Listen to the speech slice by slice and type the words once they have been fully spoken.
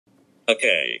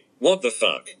Okay, what the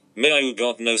fuck? Miyu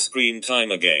got no screen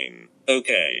time again.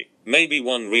 Okay, maybe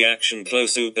one reaction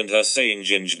close up and her saying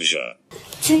jinjja.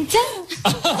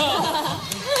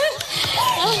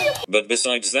 But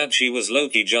besides that she was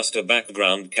low-key just a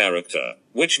background character,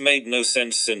 which made no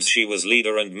sense since she was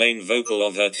leader and main vocal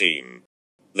of her team.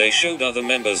 They showed other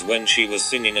members when she was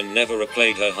singing and never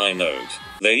replayed her high note.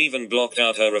 They even blocked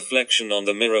out her reflection on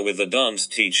the mirror with the dance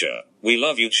teacher. We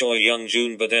love you Choi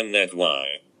Young-jun, but Mnet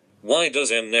why? Why does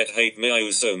Mnet hate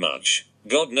Miyu so much?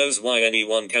 God knows why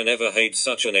anyone can ever hate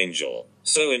such an angel.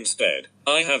 So instead,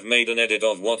 I have made an edit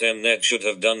of what Mnet should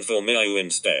have done for Miyu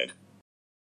instead.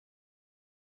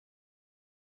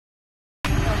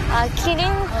 キリン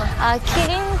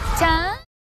ちゃん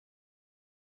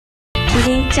キ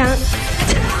リンちゃん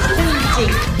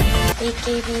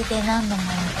AKB で何度も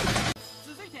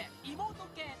続いて妹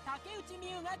系竹内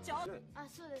美優が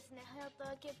そうですね。ハヤトは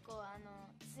結構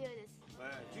強いです。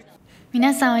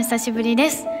皆さんお久しぶりで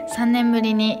す。3年ぶ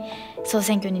りに総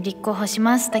選挙に立候補し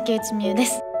ます竹内美優で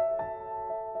す。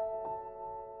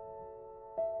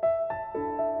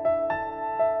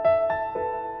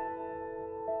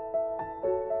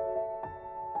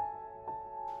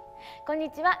こんに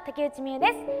ちは、竹内美優で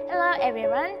す。Hello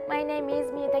everyone, my name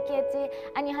is 미유竹内.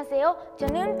 안녕하세요,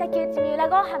 저는竹内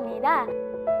미유라고 합니다.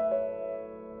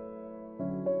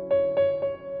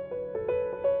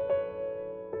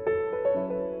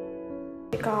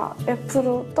 제가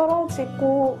F로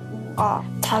떨어지고 뭔가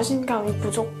자신감이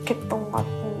부족했던 것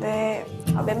같은데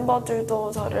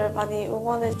멤버들도 저를 많이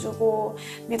응원해주고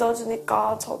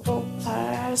믿어주니까 저도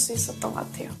잘 할 수 있었던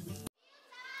것 같아요.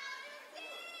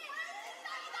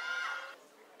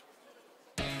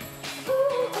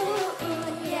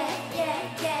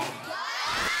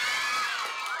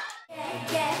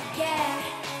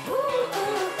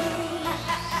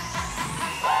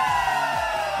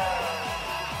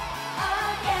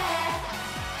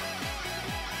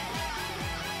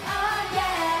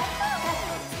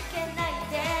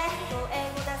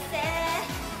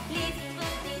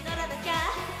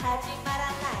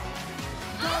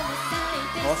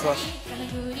 좋아.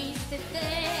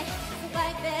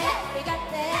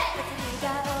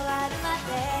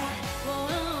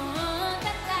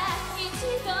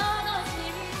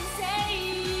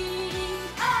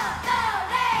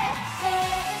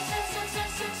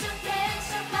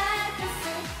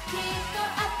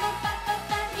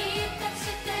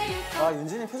 와,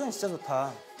 윤진이 표정 진짜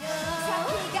좋다.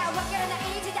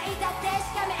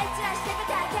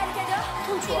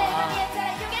 톤 좋아.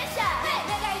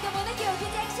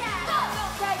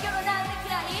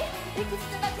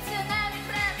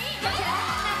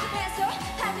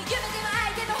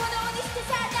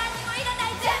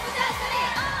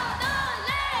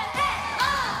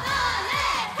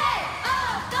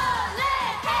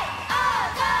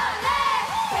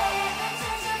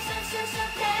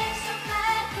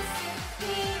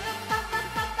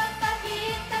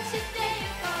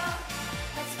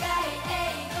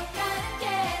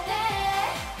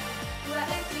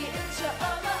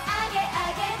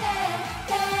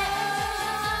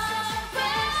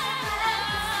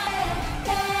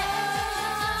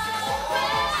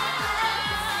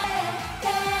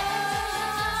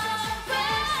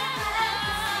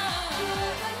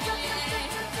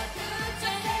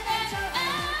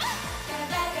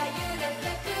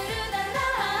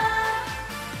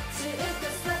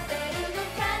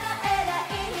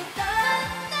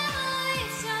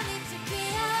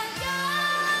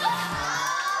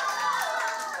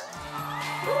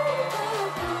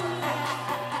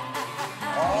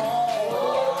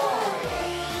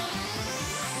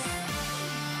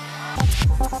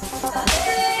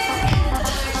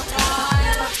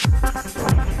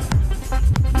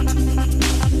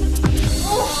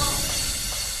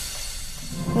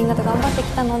 민나도 頑張ってき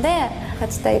たので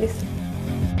勝ちたいです。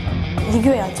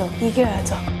 이겨야죠.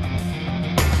 이겨야죠.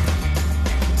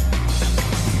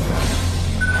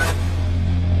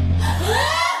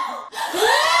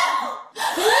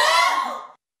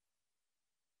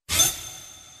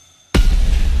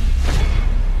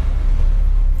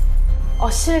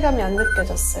 실감이 안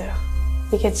느껴졌어요.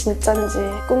 이게 진짠지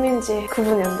꿈인지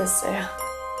구분이 안 됐어요.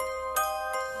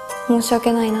 申し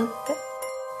訳ないなって、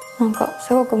なんか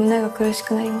すごく胸が苦し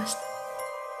くなりました。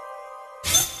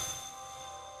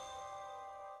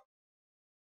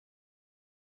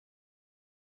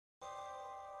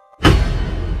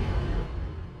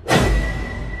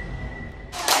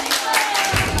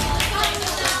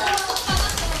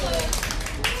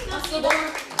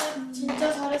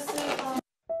진짜 잘했습니다.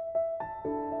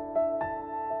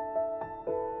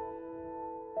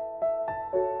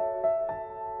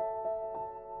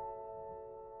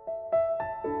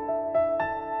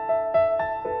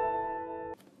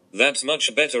 That's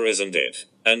much better, isn't it?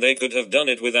 And they could have done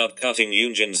it without cutting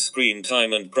Yoonjin's screen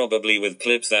time and probably with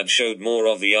clips that showed more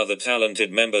of the other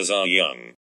talented members are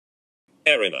young.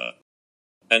 Erina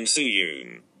and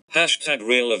Soo-yoon. Hashtag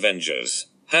Real Avengers.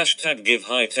 Hashtag give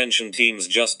high tension teams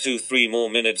just 2-3 more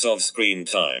minutes of screen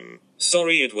time.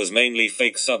 Sorry it was mainly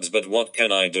fake subs, but what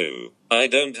can I do? I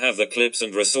don't have the clips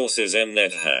and resources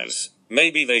Mnet has.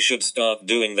 Maybe they should start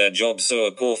doing their job so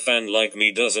a poor fan like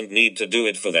me doesn't need to do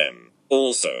it for them.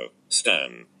 Also,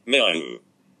 Stan, Miyu.